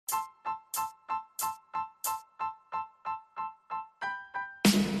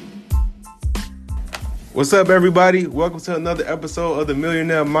What's up, everybody? Welcome to another episode of the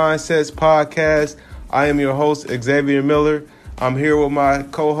Millionaire Mindsets Podcast. I am your host, Xavier Miller. I'm here with my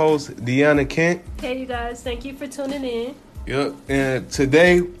co-host, Deanna Kent. Hey, you guys. Thank you for tuning in. Yep. And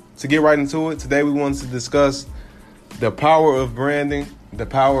today, to get right into it, today we want to discuss the power of branding, the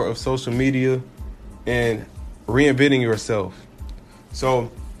power of social media, and reinventing yourself.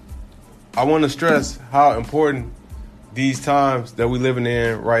 So, I want to stress how important these times that we're living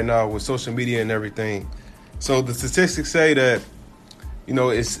in right now with social media and everything. So the statistics say that,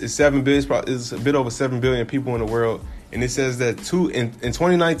 it's 7 billion, it's a bit over 7 billion people in the world. And it says that in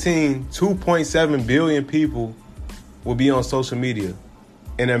 2019, 2.7 billion people will be on social media.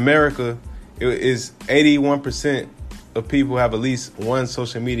 In America, it is 81% of people have at least one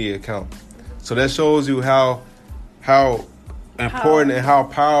social media account. So that shows you how important and how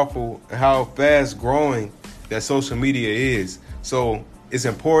powerful and how fast growing that social media is. So it's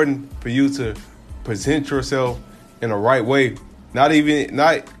important for you to present yourself in the right way. Not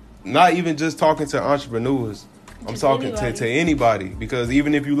even just talking to entrepreneurs. I'm talking to anybody, because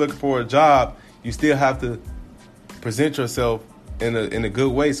even if you're looking for a job, you still have to present yourself in a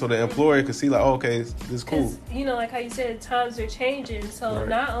good way so the employer can see like, oh, okay, this is cool. Like how you said, times are changing. So right.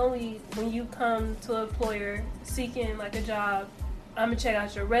 Not only when you come to an employer seeking like a job, I'm going to check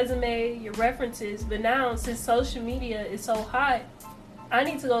out your resume, your references. But now, since social media is so hot, I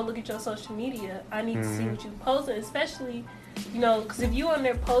need to go look at your social media. I need to see what you posting, especially, because if you on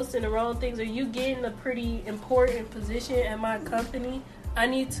there posting the wrong things or you get in a pretty important position at my company, I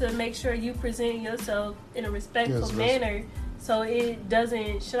need to make sure you present yourself in a respectful manner so it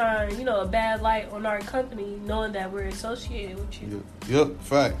doesn't shine, a bad light on our company, knowing that we're associated with you. Yep,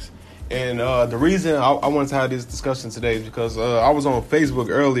 facts. And the reason I wanted to have this discussion today is because I was on Facebook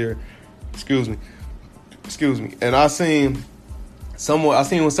earlier. Excuse me. And I seen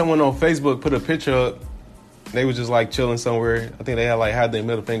when someone on Facebook put a picture up. They were just like chilling somewhere. I think they had their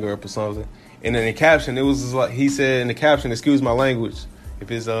middle finger up or something. And then the caption, it was just like, he said in the caption, excuse my language,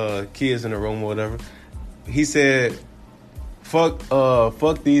 if it's kids in the room or whatever. He said, fuck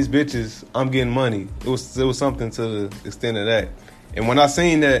these bitches, I'm getting money. It was something to the extent of that. And when I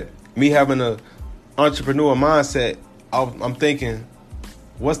seen that, me having a entrepreneur mindset, I'm thinking,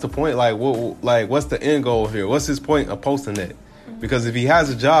 what's the point? What's the end goal here? What's his point of posting that? Because if he has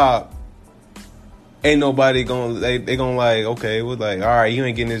a job, ain't nobody they gonna like, okay, we're like, all right, you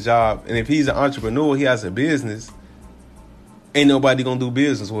ain't getting this job. And if he's an entrepreneur, he has a business, ain't nobody gonna do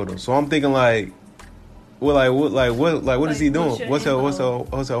business with him. So I'm thinking what is he doing? What's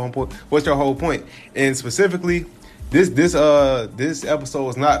your whole point? And specifically, this episode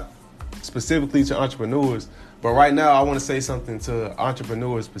is not specifically to entrepreneurs, but right now I want to say something to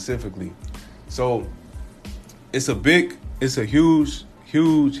entrepreneurs specifically. So it's a huge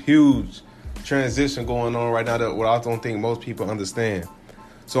transition going on right now that what I don't think most people understand.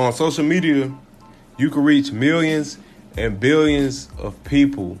 So on social media, you can reach millions and billions of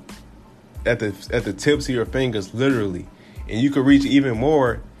people at the tips of your fingers, literally. And you can reach even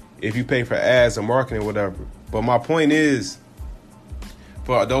more if you pay for ads or marketing or whatever. But my point is,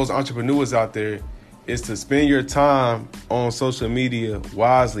 for those entrepreneurs out there, is to spend your time on social media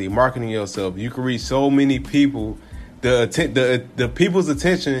wisely, marketing yourself. You can reach so many people. The people's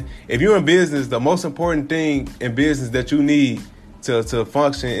attention. If you're in business, the most important thing in business that you need to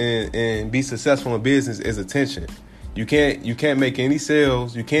function and be successful in business is attention. You can't make any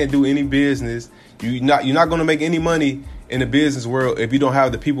sales. You can't do any business. You're not going to make any money in the business world if you don't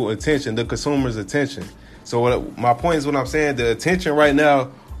have the people's attention, the consumer's attention. So my point is what I'm saying. The attention right now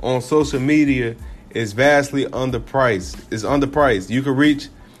on social media is vastly underpriced. It's underpriced. You can reach,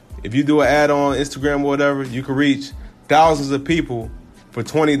 if you do an ad on Instagram or whatever, you can reach thousands of people for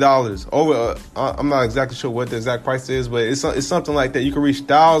 $20. I'm not exactly sure what the exact price is, but it's something like that. You can reach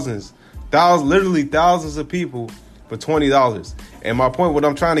literally thousands of people for $20. And my point, what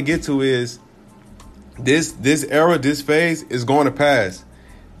I'm trying to get to is this era, this phase is going to pass.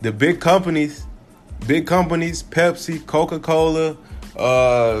 The big companies, Pepsi, Coca-Cola,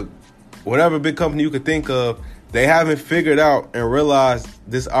 whatever big company you could think of, they haven't figured out and realized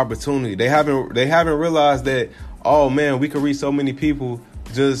this opportunity. They haven't realized that, oh man, we could reach so many people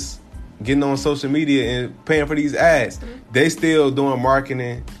just getting on social media and paying for these ads. Mm-hmm. They still doing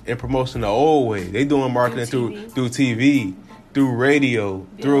marketing and promotion the old way. They doing marketing through TV, through radio,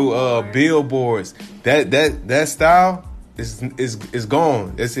 through billboards. That style is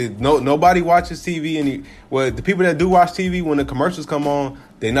gone. Nobody watches TV the people that do watch TV, when the commercials come on,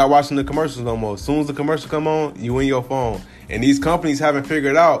 they're not watching the commercials no more. As soon as the commercial come on, you in your phone. And these companies haven't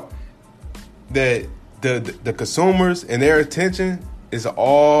figured out that the consumers and their attention It's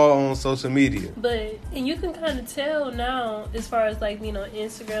all on social media. But and you can kind of tell now, as far as like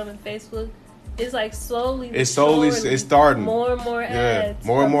Instagram and Facebook, it's like slowly. It's starting. More and more ads.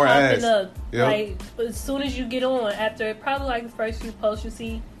 More and more popping ads. Up. Yep. Like as soon as you get on, after probably like the first few posts you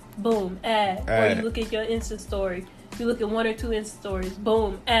see, boom, ad. Or you look at your Insta story. You look at 1 or 2 Insta stories,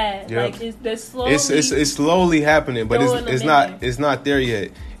 boom, ad. Yep. Like it's slowly. It's slowly happening, but it's not there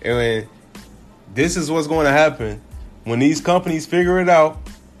yet. And when this is what's going to happen when these companies figure it out,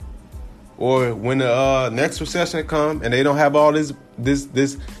 or when the next recession come and they don't have all this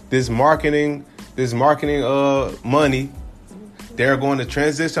marketing money, they're going to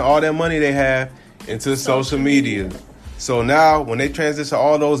transition all that money they have into social media. So now, when they transition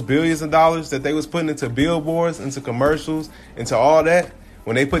all those billions of dollars that they was putting into billboards, into commercials, into all that,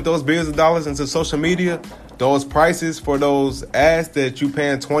 when they put those billions of dollars into social media, those prices for those ads that you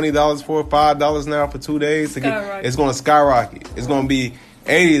paying $20 for, $5 now for 2 days, it's going to skyrocket. It's going to be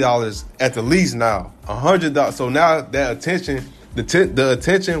 $80 at the least now, $100. So now that attention, the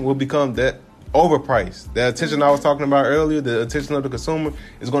attention will become that overpriced. The attention I was talking about earlier, the attention of the consumer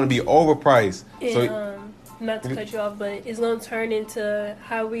is going to be overpriced. Not to cut you off, but it's going to turn into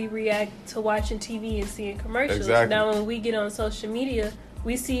how we react to watching TV and seeing commercials. Exactly. Now, when we get on social media,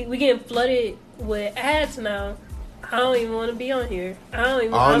 we getting flooded with ads now. I don't even want to be on here.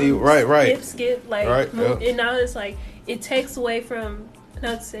 Skip. And now it's like, it takes away from,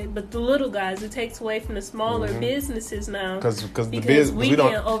 not to say, but the little guys, it takes away from the smaller businesses now. Because we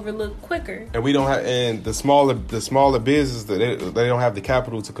get overlooked quicker. And we don't have, and the smaller businesses, they don't have the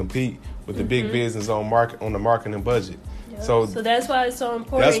capital to compete with the big business on the marketing budget. Yep. So that's why it's so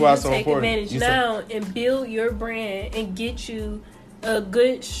important. Take advantage now and build your brand and get you a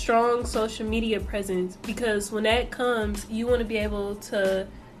good, strong social media presence. Because when that comes, you want to be able to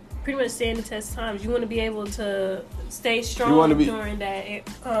pretty much stand the test of times. You want to be able to stay strong during that.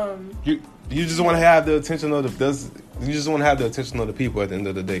 You just want to have the attention of the people at the end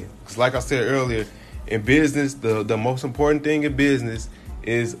of the day. Because like I said earlier, in business, the most important thing in business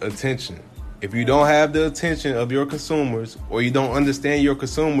is attention. If you don't have the attention of your consumers, or you don't understand your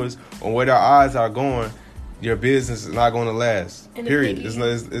consumers on where their eyes are going, your business is not going to last. And period.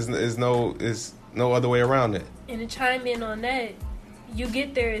 There's no other way around it. And to chime in on that, you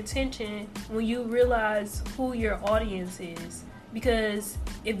get their attention when you realize who your audience is. Because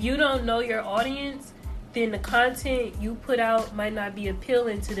if you don't know your audience, then the content you put out might not be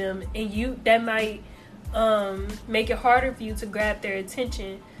appealing to them, and that might make it harder for you to grab their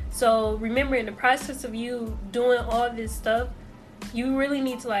attention. So remember, in the process of you doing all this stuff, you really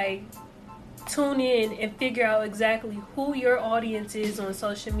need to tune in and figure out exactly who your audience is on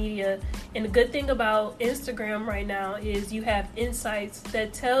social media. And the good thing about Instagram right now is you have insights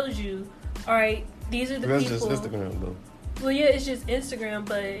that tells you, all right, these are the people. That's just Instagram, though. Well, yeah, it's just Instagram,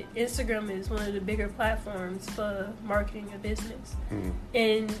 but Instagram is one of the bigger platforms for marketing a business.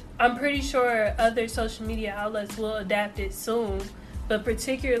 And I'm pretty sure other social media outlets will adapt it soon, but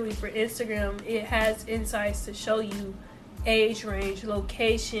particularly for Instagram, it has insights to show you age range,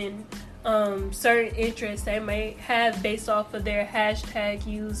 location, certain interests they may have based off of their hashtag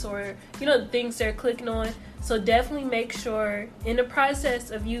use, or the things they're clicking on. So definitely make sure, in the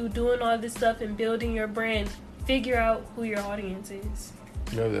process of you doing all this stuff and building your brand, figure out who your audience is.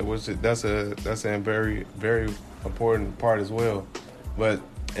 Yeah, that's a very, very important part as well. But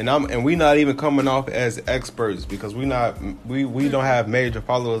we not even coming off as experts, because we don't have major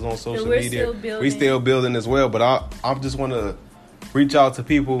followers on social media. We still building as well. But I just want to reach out to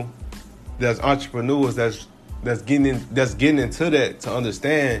people that's entrepreneurs that's getting into that, to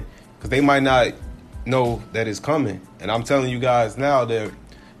understand, because they might not know that it's coming. And I'm telling you guys now that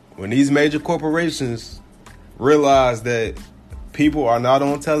when these major corporations realize that people are not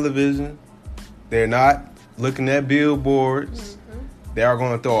on television, they're not looking at billboards, they are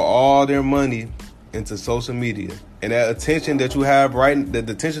going to throw all their money into social media. And that attention that you have the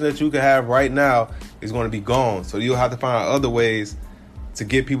attention that you can have right now is going to be gone. So you'll have to find other ways to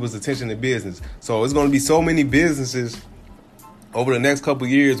get people's attention in business. So it's going to be so many businesses over the next couple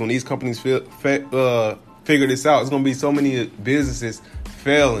of years when these companies figure this out. It's going to be so many businesses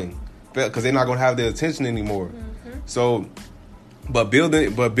failing because they're not going to have their attention anymore. So, but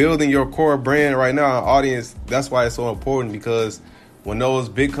building your core brand right now, audience, that's why it's so important, because when those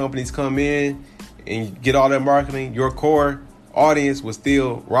big companies come in and get all that marketing, your core audience will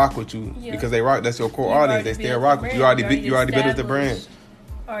still rock with you because they rock. That's your core audience. They still rock with you. You already built the brand.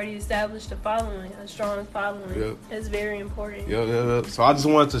 Already established a strong following. Yep. That's very important. Yep. So I just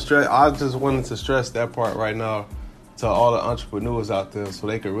wanted to stress that part right now to all the entrepreneurs out there, so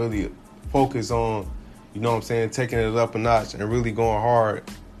they can really focus on you know what I'm saying, taking it up a notch and really going hard,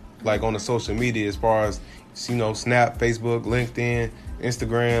 like on the social media as far as, you know, Snap, Facebook, LinkedIn,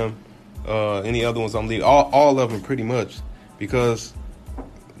 Instagram, any other ones I'm leaving, all of them pretty much, because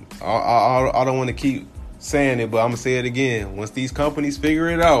I don't want to keep saying it, but I'm gonna say it again. Once these companies figure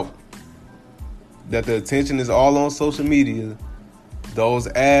it out that the attention is all on social media, those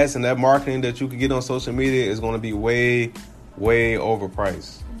ads and that marketing that you can get on social media is going to be way, way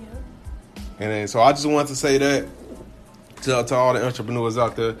overpriced. Yeah. And then, so I just wanted to say that to all the entrepreneurs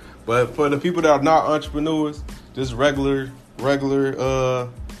out there. But for the people that are not entrepreneurs, just regular, y'all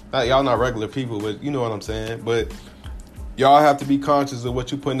not regular people, but you know what I'm saying. But y'all have to be conscious of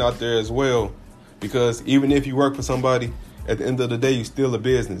what you're putting out there as well, because even if you work for somebody, at the end of the day, you're still a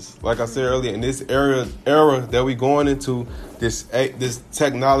business. Like I said earlier, in this era that we going into, this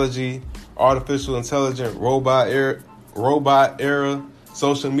technology, artificial intelligence, robot era,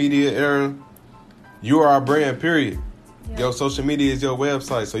 social media era, you are a brand, period. Yeah. Your social media is your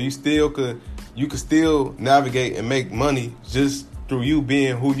website, so you could still navigate and make money just through you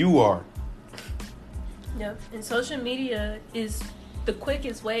being who you are. Yep, and social media is the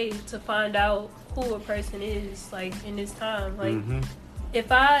quickest way to find out who a person is, like, in this time. Like, if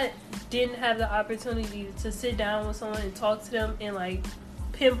I didn't have the opportunity to sit down with someone and talk to them and, like,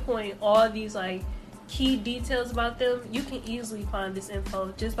 pinpoint all these, like, key details about them, you can easily find this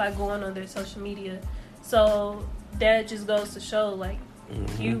info just by going on their social media. So that just goes to show, like,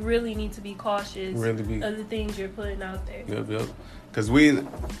 you really need to be cautious of the things you're putting out there. Yep. Because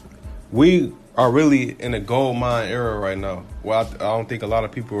we are really in a gold mine era right now. Well, I don't think a lot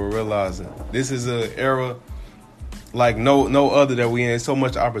of people are realizing. This is an era like no other that we in. So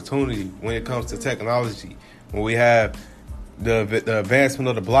much opportunity when it comes to technology. When we have the advancement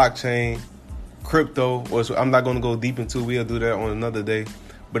of the blockchain, crypto, which I'm not going to go deep into. We'll do that on another day.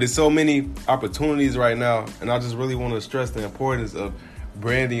 But there's so many opportunities right now, and I just really want to stress the importance of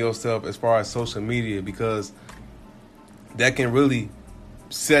branding yourself as far as social media, because that can really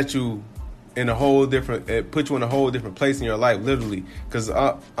set you in a whole different, put you in a whole different place in your life, literally. Because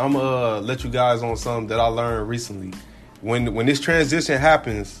I'm gonna let you guys on something that I learned recently. When this transition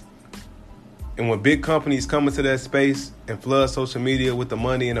happens, and when big companies come into that space and flood social media with the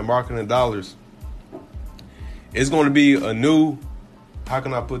money and the marketing dollars, it's going to be a new, how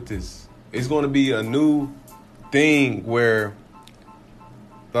can I put this? It's going to be a new thing where,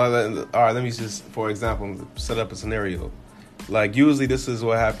 all right, let me just, for example, set up a scenario. Like, usually this is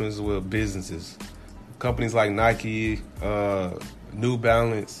what happens with businesses. Companies like Nike, New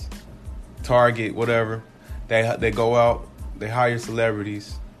Balance, Target, whatever. They go out, they hire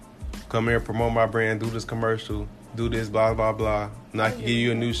celebrities, come here, promote my brand, do this commercial, do this, blah, blah, blah. Nike give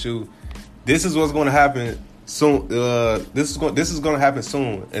you a new shoe. This is what's going to happen soon. This is going to happen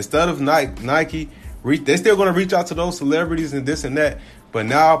soon. Instead of Nike, they're still going to reach out to those celebrities and this and that. But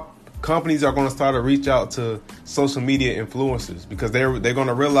now companies are going to start to reach out to social media influencers, because they're going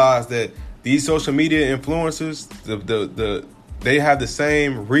to realize that these social media influencers, they have the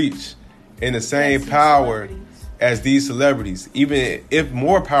same reach and the same power as these celebrities, even if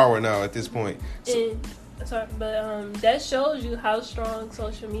more power now at this point. That shows you how strong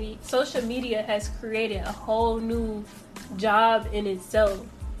social media has created a whole new job in itself.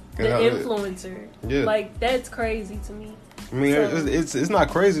 The influencer, like, that's crazy to me. I mean, it's not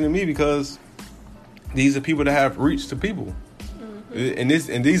crazy to me, because these are people that have reach to people, and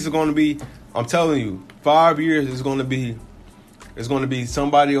these are going to be, I'm telling you, 5 years is going to be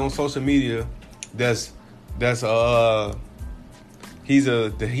somebody on social media he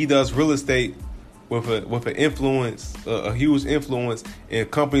does real estate with an influence, a huge influence,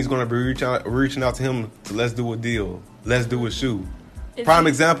 and companies going to be reaching out to him to, let's do a deal, let's do a shoe. Prime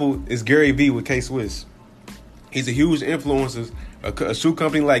example is Gary Vee with K-Swiss. He's a huge influencer. A shoe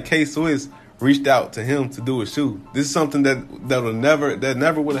company like K-Swiss reached out to him to do a shoe. This is something that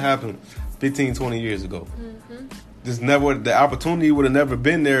never would have happened 15, 20 years ago. The opportunity would have never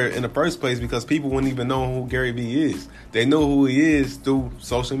been there in the first place, because people wouldn't even know who Gary Vee is. They know who he is through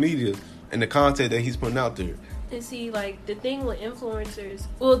social media and the content that he's putting out there. And see, like, the thing with influencers,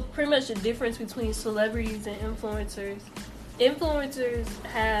 well, pretty much the difference between celebrities and influencers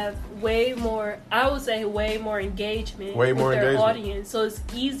have way more engagement with their audience. So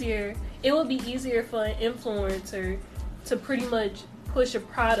it would be easier for an influencer to pretty much push a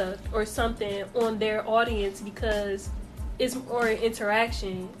product or something on their audience, because it's more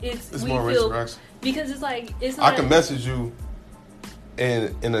interaction. It's more interaction. Because it's like, it's not, I can message you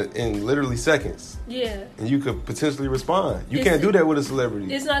in literally seconds. Yeah. And you could potentially respond. You It's- can't do that with a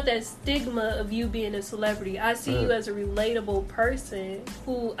celebrity. It's not that stigma of you being a celebrity. I see you as a relatable person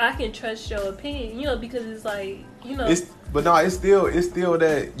who I can trust your opinion, you know, because it's like, you know. It's still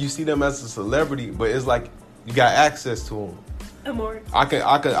that you see them as a celebrity, but it's like you got access to them. I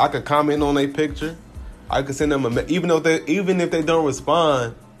could comment on their picture. I could send them even if they don't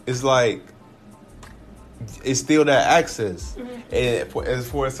respond, it's like it's still that access. Mm-hmm. And as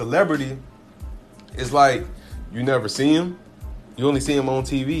for a celebrity, it's like you never see them. You only see them on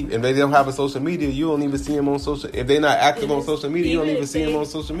TV. If they don't have a social media, you don't even see them on social. If they're not active on social media, you don't even see them on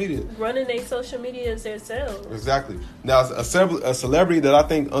social media. Running their social media is themselves. Exactly. Now, a celebrity that I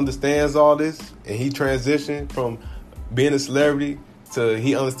think understands all this, and he transitioned from being a celebrity to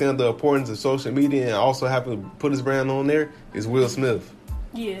he understands the importance of social media and also having to put his brand on there, is Will Smith.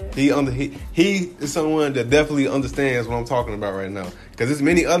 Yeah. He is someone that definitely understands what I'm talking about right now. Because there's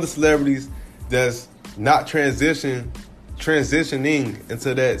many other celebrities that's not transitioning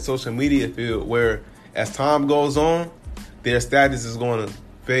into that social media field where as time goes on, their status is going to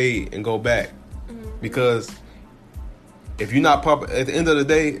fade and go back. Mm-hmm. Because if you're not popping, at the end of the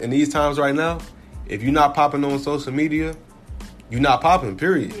day, in these times right now, if you're not popping on social media, you're not popping,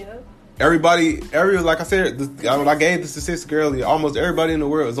 period. Yeah. Like I said, I gave the statistic earlier, almost everybody in the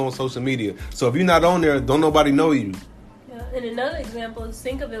world is on social media. So if you're not on there, don't nobody know you. Yeah, and another example is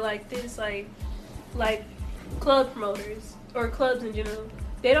think of it like this, like club promoters or clubs in general.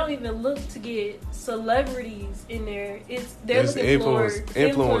 They don't even look to get celebrities in there. They're looking for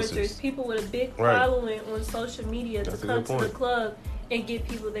influencers, people with a big following on social media to come to the club and get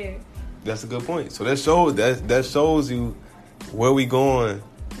people there. That's a good point. So that shows you where we going.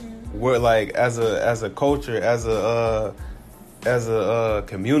 Where like as a culture, as a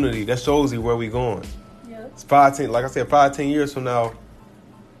community, that shows you where we going. Yeah. It's 5-10 years from now,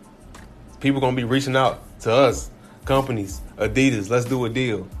 people gonna be reaching out to us, companies, Adidas, let's do a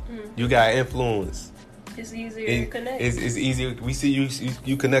deal. You got influence. It's easier to connect. It's easier. We see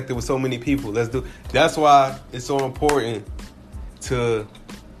you connected with so many people. Let's do. That's why it's so important to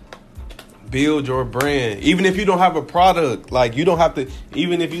build your brand. Even if you don't have a product, like you don't have to.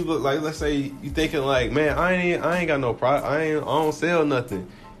 Even if you look like, let's say you thinking like, man, I ain't got no product. I don't sell nothing.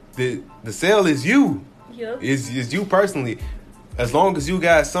 The sale is you. Yep. Is you personally. As long as you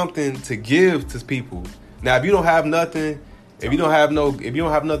got something to give to people. Now, if you don't have nothing, if you don't have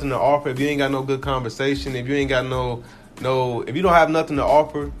nothing to offer, if you ain't got no good conversation, if you ain't got if you don't have nothing to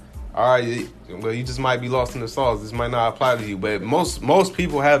offer, all right, well, you just might be lost in the sauce. This might not apply to you, but most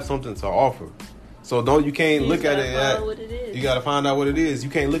people have something to offer. So you can't look at it as, you got to find out what it is. You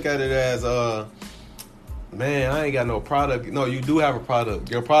can't look at it as, man, I ain't got no product. No, you do have a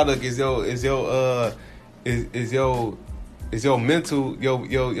product. Your product is your mental,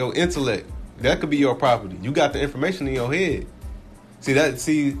 your intellect. That could be your property. You got the information in your head. We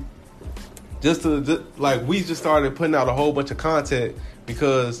just started putting out a whole bunch of content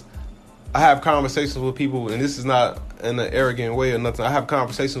because I have conversations with people, and this is not in an arrogant way or nothing. I have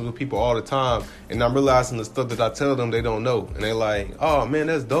conversations with people all the time, and I'm realizing the stuff that I tell them they don't know. And they're like, oh, man,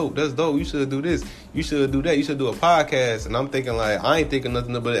 that's dope. That's dope. You should do this. You should do that. You should do a podcast. And I'm thinking like, I ain't thinking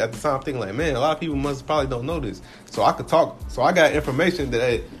nothing, but at the time I'm thinking like, man, a lot of people probably don't know this. So I could talk. So I got information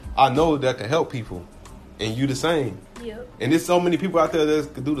that I know that can help people, and you the same. Yep. And there's so many people out there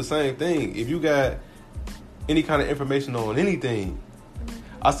that could do the same thing. If you got any kind of information on anything,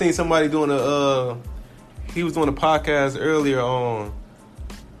 I seen somebody he was doing a podcast earlier on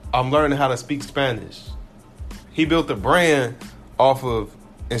I'm learning how to speak Spanish. He built a brand off of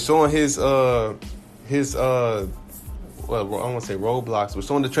and showing his well, I don't want to say roadblocks, but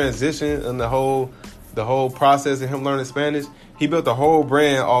showing the transition and the whole process of him learning Spanish. He built a whole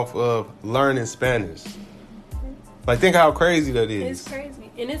brand off of learning Spanish. Like, think how crazy that is. It's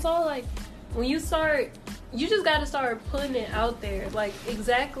crazy. And it's all like, when you start, you just got to start putting it out there. Like,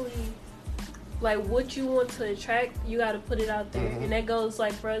 exactly, like, what you want to attract, you got to put it out there. Mm-hmm. And that goes,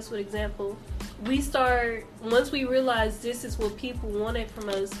 like, for us, for example, once we realize this is what people wanted from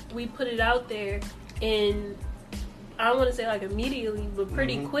us, we put it out there. And I don't want to say, like, immediately, but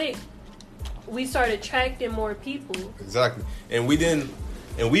pretty quick, we start attracting more people. Exactly. And we've been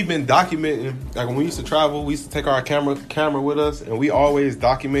documenting, like when we used to travel, we used to take our camera with us, and we always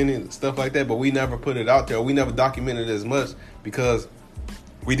documented stuff like that, but we never put it out there. We never documented as much because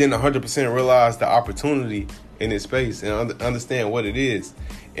we didn't 100% realize the opportunity in this space and understand what it is.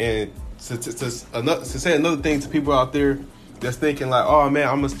 And to say another thing to people out there that's thinking like, oh man,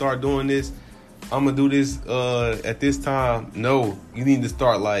 I'm going to start doing this. I'm gonna do this at this time. No, you need to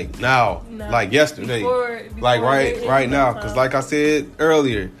start like now, like yesterday, before like right now. Because like I said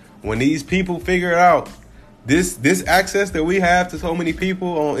earlier, when these people figure it out, this access that we have to so many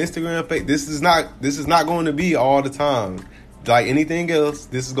people on Instagram, this is not going to be all the time. Like anything else,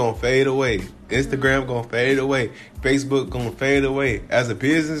 this is gonna fade away. Instagram gonna fade away. Facebook gonna fade away. As a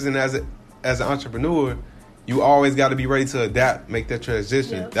business and as an entrepreneur, you always got to be ready to adapt, make that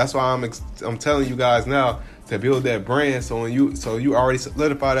transition. Yep. That's why I'm telling you guys now to build that brand. So you already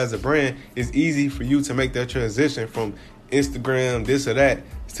solidified as a brand, it's easy for you to make that transition from Instagram, this or that,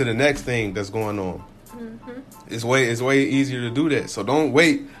 to the next thing that's going on. Mm-hmm. It's way easier to do that. So don't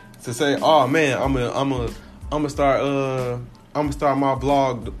wait to say, oh man, I'm gonna start my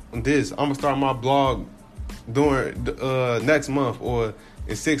blog this. I'm gonna start my blog during next month or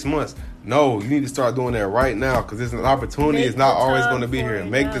in 6 months. No, you need to start doing that right now because it's an opportunity. It's not always going to be here.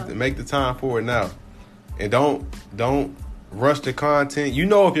 Make the time for it now, and don't rush the content. You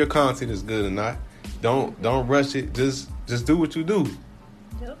know if your content is good or not. Don't rush it. Just do what you do.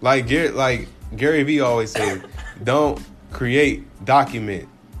 Yep. Like Gary Vee always said, don't create, document.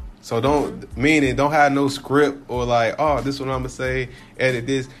 So don't have no script or like, oh, this is what I'm gonna say, edit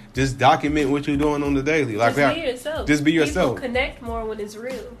this. Just document what you're doing on the daily. Like just be yourself. Just be yourself. People connect more when it's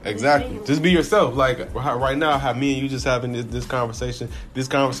real. Exactly. Just be yourself. Like right now, how me and you just having this conversation. This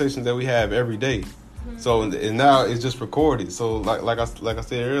conversation that we have every day. Mm-hmm. So and now it's just recorded. So like I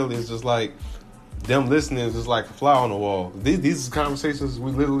said earlier, it's just like them listening is just like a fly on the wall. These conversations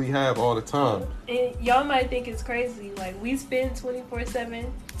we literally have all the time. And y'all might think it's crazy. Like, we spend 24/7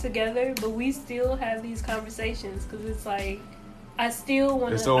 together, but we still have these conversations because it's like, I still want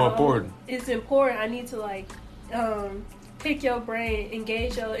to... It's so important. It's important. I need to, like, pick your brain,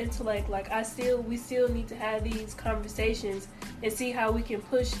 engage your intellect. Like, we still need to have these conversations and see how we can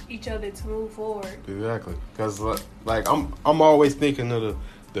push each other to move forward. Exactly. Because, like, I'm always thinking of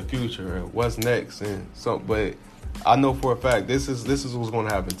the future and what's next, and so, but I know for a fact this is what's going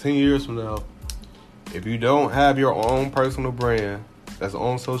to happen 10 years from now. If you don't have your own personal brand that's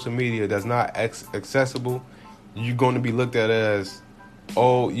on social media that's not accessible, you're going to be looked at as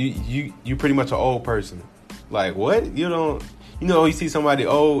old. You pretty much an old person. Like, what? You see somebody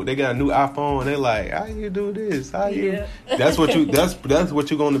old, they got a new iPhone, and they're like, how you do this? How you? Yeah. That's what you're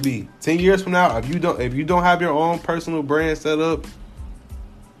going to be 10 years from now. If you don't have your own personal brand set up,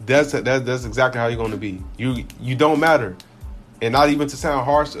 that's exactly how you're going to be. You don't matter. And not even to sound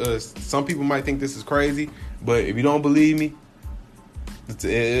harsh, some people might think this is crazy, but if you don't believe me,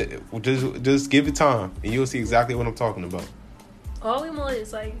 just give it time, and you'll see exactly what I'm talking about. All we want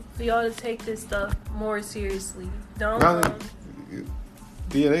is like for y'all to take this stuff more seriously. Don't. I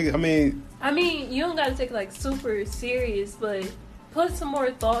mean, you don't gotta take it like super serious, but put some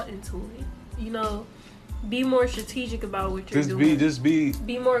more thought into it. Be more strategic about what you're doing.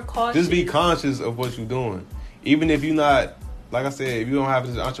 Be more cautious. Just be conscious of what you're doing. Even if you're not, like I said, if you don't have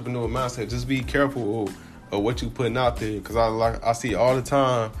this entrepreneurial mindset, just be careful of what you're putting out there. Because I see all the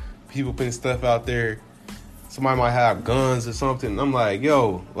time people putting stuff out there. Somebody might have guns or something. I'm like,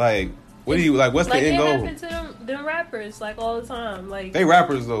 yo, like, what's the end goal? Like, it happens to them rappers, like, all the time. Like, they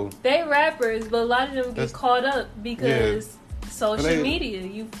rappers, though. They rappers, but a lot of them get caught up because... Yeah. Social media,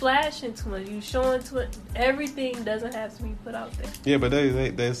 you flashing too much, you showing too much. Everything doesn't have to be put out there. Yeah, but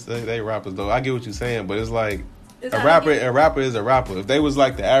they rappers though. I get what you're saying, but it's like a rapper is a rapper. If they was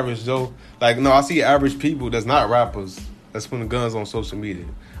like the average Joe, like no, I see average people that's not rappers that's putting guns on social media.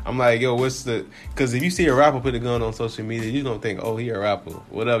 I'm like, yo, because if you see a rapper put a gun on social media, you don't think, oh, he a rapper,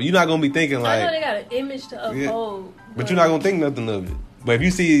 whatever. You're not gonna be thinking like. I know they got an image to uphold, but you're not gonna think nothing of it. But if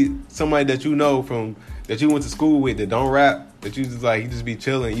you see somebody that you know that you went to school with that don't rap, that you just like, he just be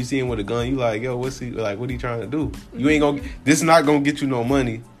chilling, you see him with a gun, you like, yo, what he trying to do? You ain't gonna, this is not gonna get you no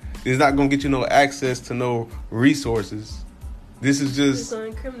money. This is not gonna get you no access to no resources. This is just gonna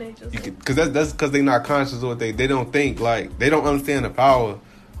incriminate yourself. Because that's because they not conscious of what they don't think, like, they don't understand the power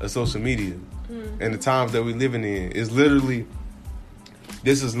of social media and the times that we living in. This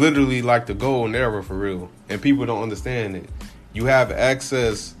is literally like the golden era for real, and people don't understand it. You have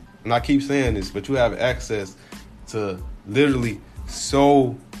access, and I keep saying this, but you have access to literally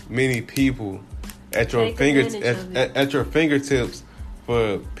so many people at your fingertips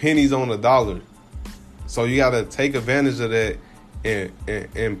for pennies on a dollar. So you gotta take advantage of that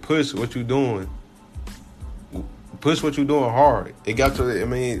and push what you're doing. Push what you're doing hard.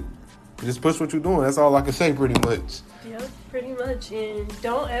 Just push what you're doing. That's all I can say, pretty much. Yep, pretty much. And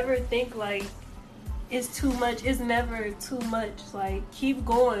don't ever think like it's too much. It's never too much. Like, keep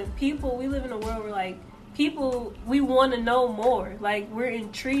going. We live in a world where like we want to know more. Like, we're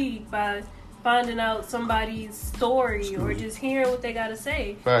intrigued by finding out somebody's story or just hearing what they gotta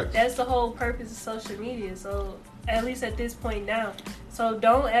say. Facts. That's the whole purpose of social media. So at least at this point now. So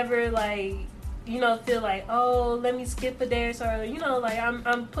don't ever like, feel like, oh, let me skip a day or so. Like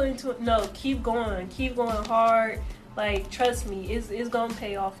I'm putting to it. No, keep going hard. Like trust me, it's gonna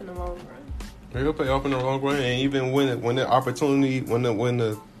pay off in the long run. It'll pay off in the long run, and even when the opportunity, when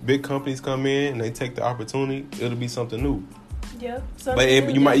the big companies come in and they take the opportunity, it'll be something new. Yep.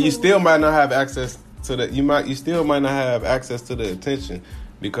 But you still might not have access to the you still might not have access to the attention,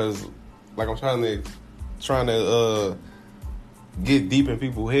 because like I'm trying to get deep in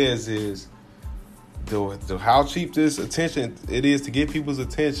people's heads is the how cheap this attention it is to get people's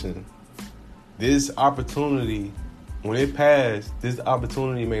attention. This opportunity, when it passed, this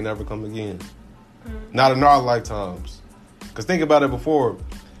opportunity may never come again. Mm-hmm. Not in our lifetimes. Because think about it, before,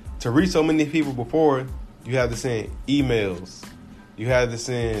 to reach so many people before, you had to send emails. You had to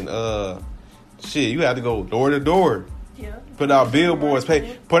send, you had to go door to door. Yeah. Put out billboards,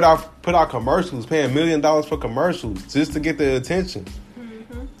 put out commercials, paying $1 million for commercials just to get the attention.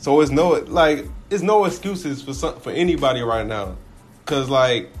 Mm-hmm. So it's no excuses for anybody right now. Cause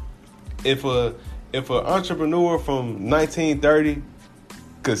like, if an entrepreneur from 1930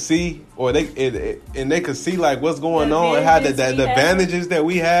 could see, or they could see like what's going on and how the advantages that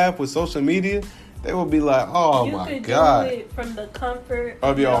we have with social media, they would be like, "Oh my God!" Do it from the comfort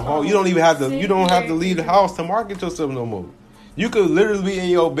of your home. You don't even have to. You don't have to leave the house to market yourself no more. You could literally be in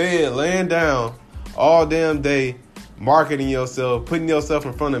your bed, laying down all damn day, marketing yourself, putting yourself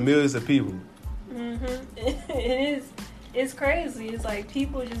in front of millions of people. Mm-hmm. It is. It's crazy. It's like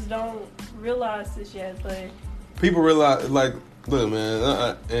people just don't realize this yet, but people realize. Like, look,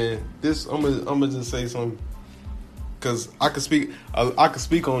 man, and this I'm gonna just say something, because I could speak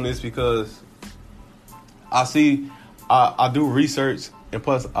on this because I do research, and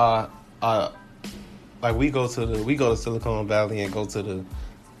plus I like we go to Silicon Valley and go to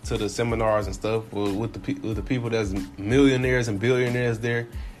the seminars and stuff with the people that's millionaires and billionaires there,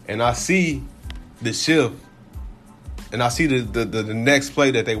 and I see the shift, and I see the next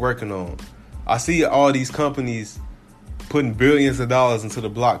play that they're working on. I see all these companies putting billions of dollars into the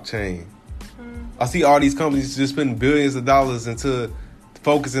blockchain. Mm-hmm. I see all these companies just putting billions of dollars into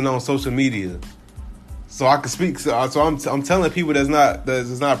focusing on social media. So I can speak. So I'm telling people that's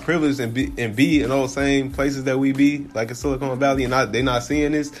not privileged and be in those same places that we be, like in Silicon Valley, and they not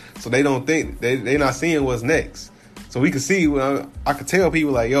seeing this, so they don't think they not seeing what's next. So we can see. I could tell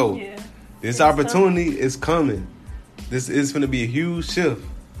people like, yo, this opportunity is coming. This is going to be a huge shift.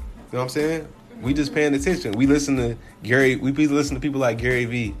 You know what I'm saying? Mm-hmm. We just paying attention. We listen to Gary. We listen to people like Gary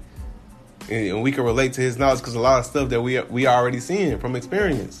Vee, and we can relate to his knowledge because a lot of stuff that we already seeing from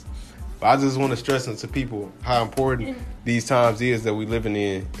experience. But I just want to stress to people how important these times is that we living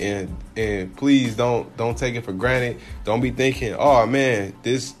in, and please don't take it for granted. Don't be thinking, oh man,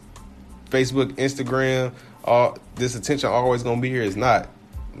 this Facebook, Instagram, this attention always gonna be here. It's not.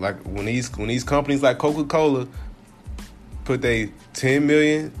 Like when these companies like Coca-Cola put they $10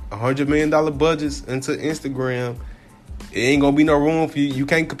 million, $100 million budgets into Instagram, it ain't gonna be no room for you. You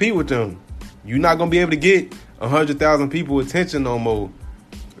can't compete with them. You're not gonna be able to get 100,000 people attention no more.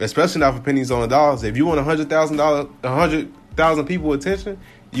 Especially not for pennies on the dollars. If you want 100,000 people attention,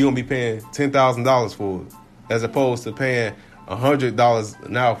 you're gonna be paying $10,000 for it, as opposed to paying $100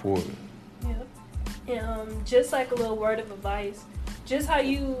 an hour for it. Yep. And just like a little word of advice, just how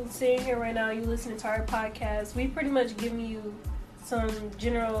you sitting here right now, you listening to our podcast, we pretty much giving you some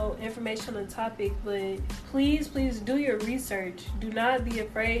general information on the topic, but please do your research. Do not be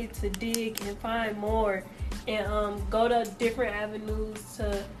afraid to dig and find more. And go to different avenues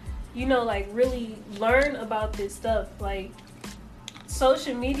to, like really learn about this stuff. Like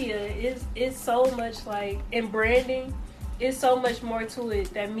social media is so much like, in branding, it's so much more to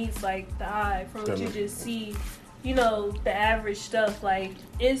it that meets like the eye from what you just see. The average stuff. Like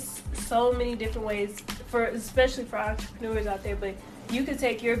it's so many different ways especially for entrepreneurs out there. But you could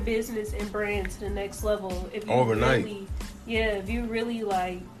take your business and brand to the next level if you overnight. If you really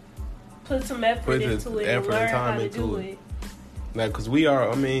like put some effort into it and learn how to do it. Like, cause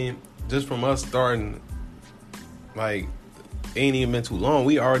just from us starting, like, ain't even been too long.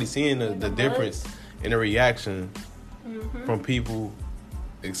 We already seeing the difference in the reaction from people,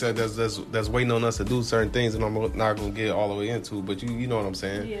 except that's waiting on us to do certain things, and I'm not gonna get all the way into. But you know what I'm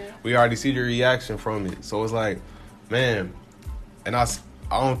saying? Yeah. We already see the reaction from it, so it's like, man, and I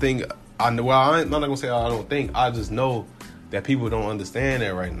don't think I'm not gonna say I don't think. I just know that people don't understand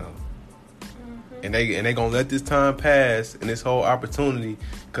that right now. And they gonna let this time pass and this whole opportunity,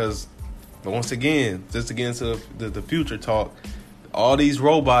 because once again, just to get into the future talk, all these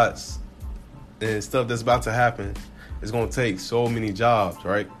robots and stuff that's about to happen is going to take so many jobs,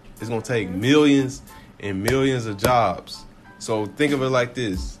 right? It's going to take millions and millions of jobs. So think of it like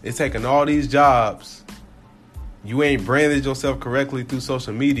this. It's taking all these jobs. You ain't branded yourself correctly through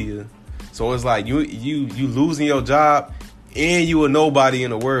social media. So it's like you losing your job and you a nobody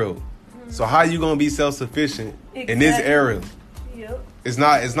in the world. So how you going to be self-sufficient in this era? Yep. It's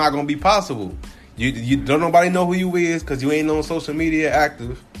not going to be possible. You don't nobody know who you is because you ain't on social media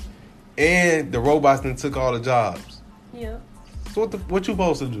active. And the robots then took all the jobs. Yeah. So what you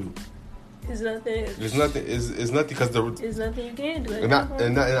supposed to do? It's nothing. It's nothing. It's nothing because It's nothing you can do. And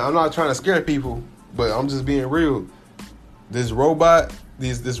I'm not trying to scare people, but I'm just being real. This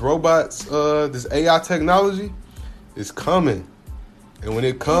robots, this AI technology is coming, and when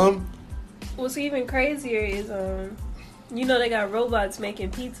it come, what's even crazier is they got robots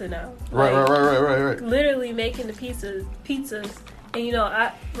making pizza now. Right. Literally making the pizzas.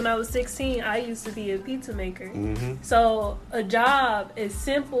 And when I was 16, I used to be a pizza maker. Mm-hmm. So a job as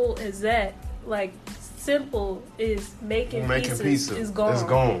simple as that, like simple is making pizza is gone. It's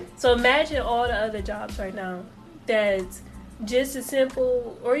gone. So imagine all the other jobs right now that's just as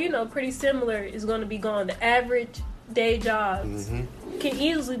simple or pretty similar is going to be gone. The average day jobs can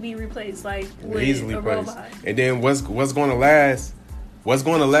easily be replaced with a robot. And then what's going to last? What's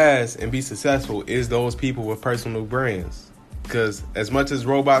going to last and be successful is those people with personal brands. Because as much as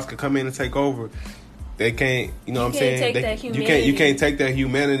robots could come in and take over, they can't. You know what I'm saying? You can't take that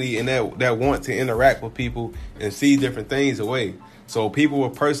humanity and that want to interact with people and see different things away. So people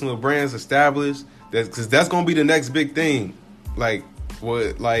with personal brands established, because that's gonna be the next big thing. Like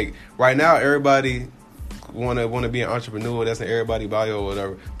right now, everybody wanna be an entrepreneur. That's in everybody bio or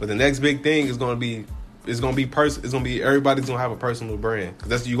whatever. But the next big thing is gonna be everybody's gonna have a personal brand. Because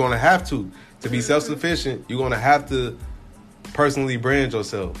that's you're gonna have to be self-sufficient. You're gonna have to personally brand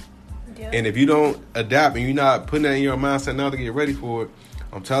yourself. Yeah. And if you don't adapt and you're not putting that in your mindset now to get ready for it,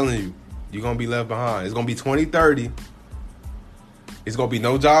 I'm telling you, you're going to be left behind. It's going to be 2030. It's going to be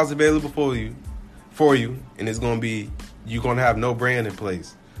no jobs available for you, and it's going to be, you're going to have no brand in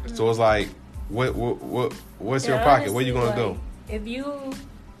place. Mm-hmm. So it's like, what's your pocket? Honestly, where you going to go? If you,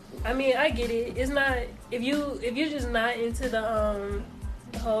 I get it. It's not, if you're just not into the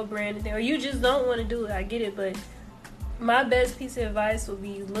whole brand thing, or you just don't want to do it, I get it, but my best piece of advice would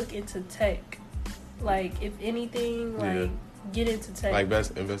be look into tech. Like, if anything, get into tech. Like,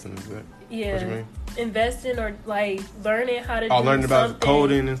 invest in tech? Yeah. What you mean? Investing or, learning how to do learning about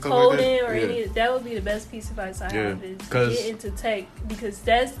coding and stuff like that? Or that would be the best piece of advice I have is get into tech. Because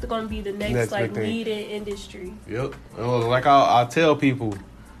that's going to be the next leading industry. Yep. Like, I'll tell people,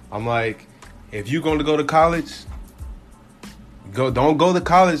 I'm like, if you're going to go to college, don't go to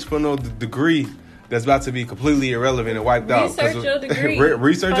college for no degree that's about to be completely irrelevant and wiped out. Research your degree.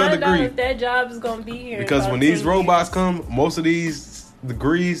 Research your degree. Find out if that job is going to be here. Because when these robots come, most of these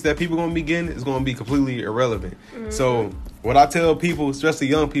degrees that people going to be getting is going to be completely irrelevant. Mm-hmm. So what I tell people, especially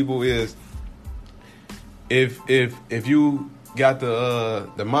young people, is if you got the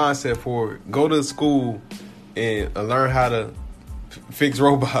mindset for it, go to school and learn how to fix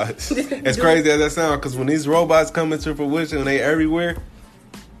robots. As crazy as that sounds, because when these robots come into fruition and they everywhere,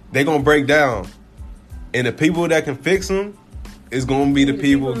 they going to break down. And the people that can fix them is going to be the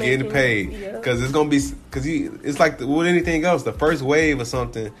people getting paid. Because it's going to be, it's like with anything else, the first wave of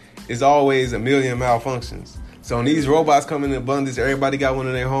something is always a million malfunctions. So when these robots come in abundance, everybody got one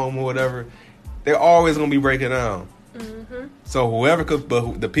in their home or whatever, they're always going to be breaking down. Mm-hmm. So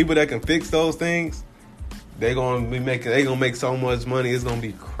but the people that can fix those things, they're going to make so much money, it's going to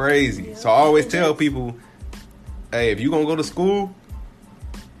be crazy. Yeah. So I always tell people, hey, if you're going to go to school,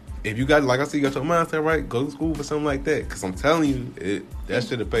 if you got, like I said, you got your mindset right, go to school for something like that. Because I'm telling you, that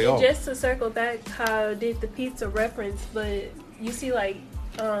should have paid off. Just to circle back how I did the pizza reference, but you see, a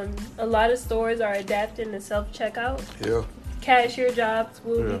lot of stores are adapting to self-checkout. Yeah. Cashier jobs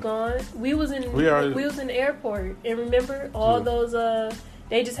will be gone. We was in the airport, and remember all those,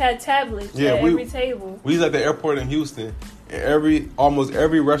 they just had tablets at every table. We was at the airport in Houston, and almost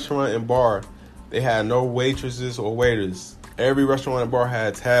every restaurant and bar, they had no waitresses or waiters. Every restaurant and bar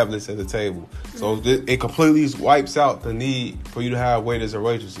had tablets at the table. So it completely wipes out the need for you to have waiters or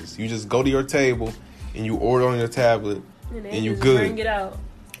waitresses. You just go to your table and you order on your tablet and you good. Bring it out.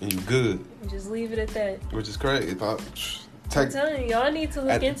 And you good. And just leave it at that. Which is crazy. I'm telling you, y'all need to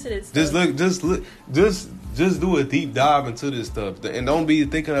look into this stuff. Just do a deep dive into this stuff. And don't be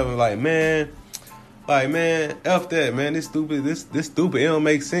thinking of it like, man, F that, man. This stupid. It don't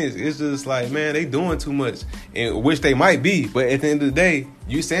make sense. It's just like, man, they doing too much, and which they might be. But at the end of the day,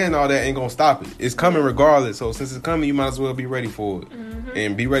 you saying all that ain't gonna stop it. It's coming regardless. So since it's coming, you might as well be ready for it. Mm-hmm.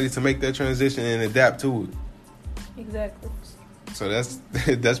 and be ready to make that transition and adapt to it. Exactly. So that's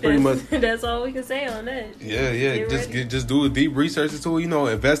pretty much. That's all we can say on that. Yeah. Just do a deep research into it.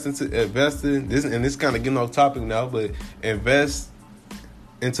 Invest in this, and this kind of getting off topic now, but invest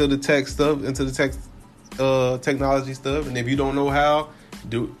into the tech stuff, into the technology stuff. And if you don't know how,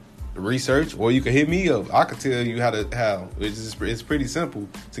 do research, or you can hit me up. I can tell you how. It's pretty simple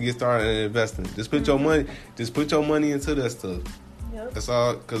to get started in investing. Just put your money into that stuff. Yep. That's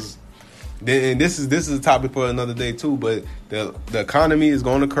all. Because then this is a topic for another day too. But the economy is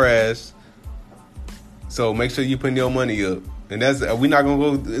going to crash. So make sure you put your money up. And we're not gonna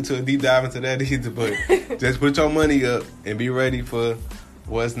go into a deep dive into that either. But just put your money up and be ready for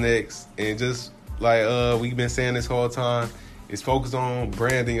what's next. And just like we've been saying this whole time, is focus on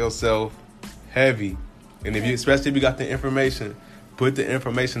branding yourself heavy. And especially if you got the information, put the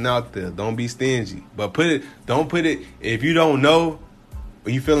information out there. Don't be stingy. But don't put it if you don't know,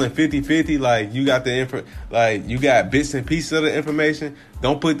 or you feeling 50-50, like you got you got bits and pieces of the information,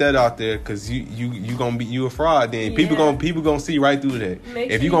 don't put that out there, because you gonna be a fraud then. Yeah. People gonna see right through that. Make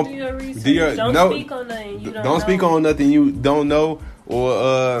if sure you gonna do your research. Don't speak on nothing you don't know. Speak on nothing you don't know,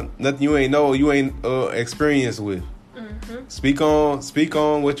 or nothing you ain't know, or you ain't experienced with. Speak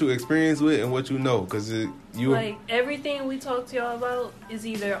on what you experience with and what you know, because like everything we talk to y'all about is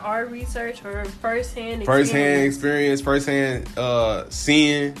either our research or firsthand experience, firsthand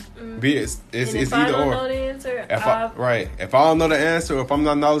seeing. It's if either I don't or. know the answer, If I don't know the answer, or if I'm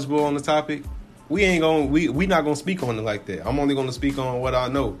not knowledgeable on the topic, we not gonna speak on it like that. I'm only gonna speak on what I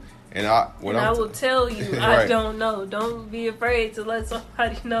know. And I will tell you, right. I don't know. Don't be afraid to let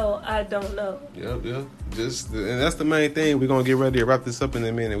somebody know I don't know. Yep. And that's the main thing. We're gonna get ready to wrap this up in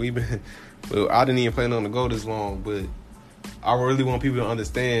a minute. I didn't even plan on to go this long, but I really want people to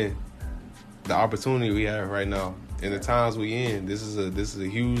understand the opportunity we have right now and the times we in. This is a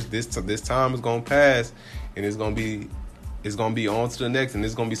huge. This time is gonna pass, and it's gonna be on to the next, and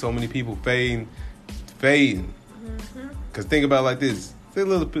there's gonna be so many people fading. Because think about it like this.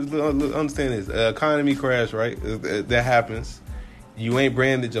 Understand this. Economy crash, right? That happens. You ain't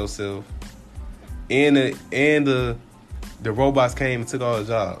branded yourself, and the robots came and took all the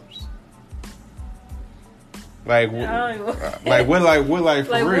jobs. What for real?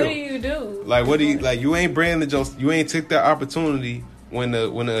 What do you do? You ain't branded you ain't took that opportunity when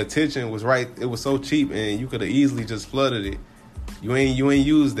the attention was right. It was so cheap, and you could have easily just flooded it. You ain't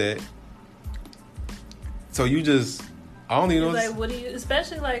used that. So you just. I don't even know. What do you,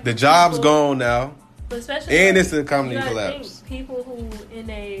 especially like the job's gone now, but especially and it's an economy collapse. People who in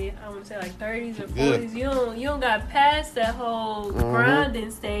I want to say like 30s or 40s, you don't got past that whole grinding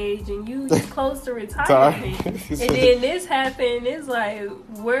stage, and you close to retirement, and then this happened. It's like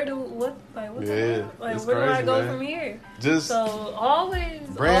where do I go from here? So always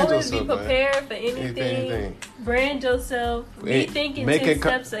be prepared for anything. Brand yourself. Be thinking 10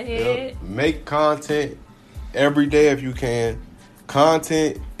 steps ahead. Make content. Every day if you can.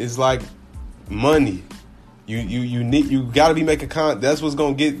 Content is like money. You gotta be making content. That's what's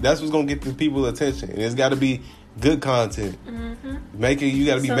gonna get the people attention. And it's gotta be good content. You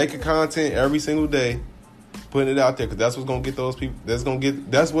gotta be making content every single day, putting it out there, because that's what's gonna get those people. That's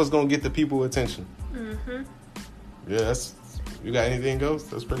what's gonna get the people attention. Yeah, you got anything else?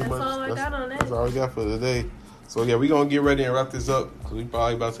 That's pretty much all I got on that. That's all we got for today. So yeah, we gonna get ready and wrap this up, because we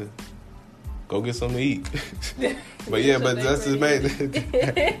probably about to go get something to eat. But that's just main.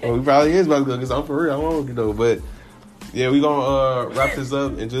 Well, we probably is about to go get something for real. I won't But yeah, we gonna wrap this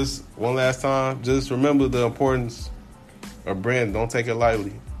up, and just one last time, just remember the importance of brand. Don't take it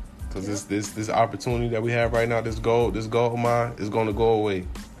lightly, because this opportunity that we have right now, this gold of mine is gonna go away,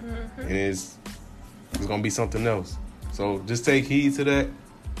 and it's gonna be something else. So just take heed to that,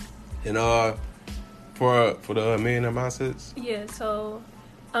 and for the Millionaire Mindsets. Yeah. So.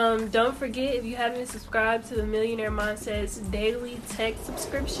 Don't forget, if you haven't subscribed to the Millionaire Mindsets daily text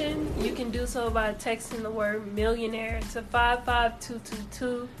subscription, you can do so by texting the word millionaire to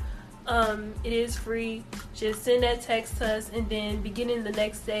 55222. It is free. Just send that text to us, and then beginning the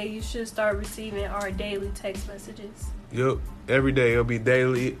next day, you should start receiving our daily text messages. Yep. Every day it'll be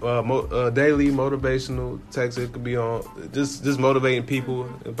daily motivational text. It could be on just motivating people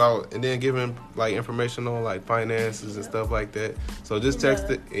about, and then giving like information on like finances and stuff like that. So just text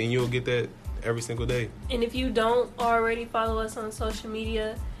it, and you'll get that every single day. And if you don't already follow us on social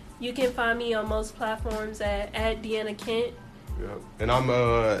media, you can find me on most platforms at Deanna Kent. Yep. And I'm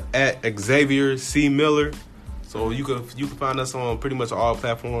at Xavier C. Miller. So you can find us on pretty much all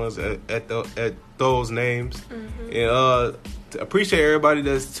platforms at those names. And appreciate everybody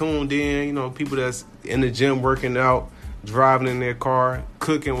that's tuned in. People that's in the gym working out, driving in their car,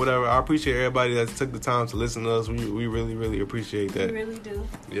 cooking, whatever. I appreciate everybody that took the time to listen to us. We really, really appreciate that. We really do.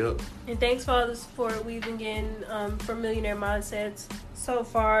 Yep. And thanks for all the support we've been getting from Millionaire Mindsets so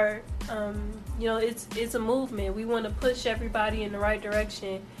far. It's a movement. We want to push everybody in the right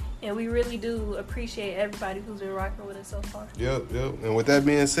direction, and we really do appreciate everybody who's been rocking with us so far. Yep. And with that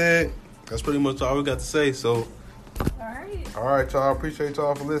being said, that's pretty much all we got to say. So, all right, y'all. Appreciate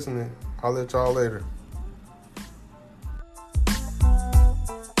y'all for listening. I'll let y'all later.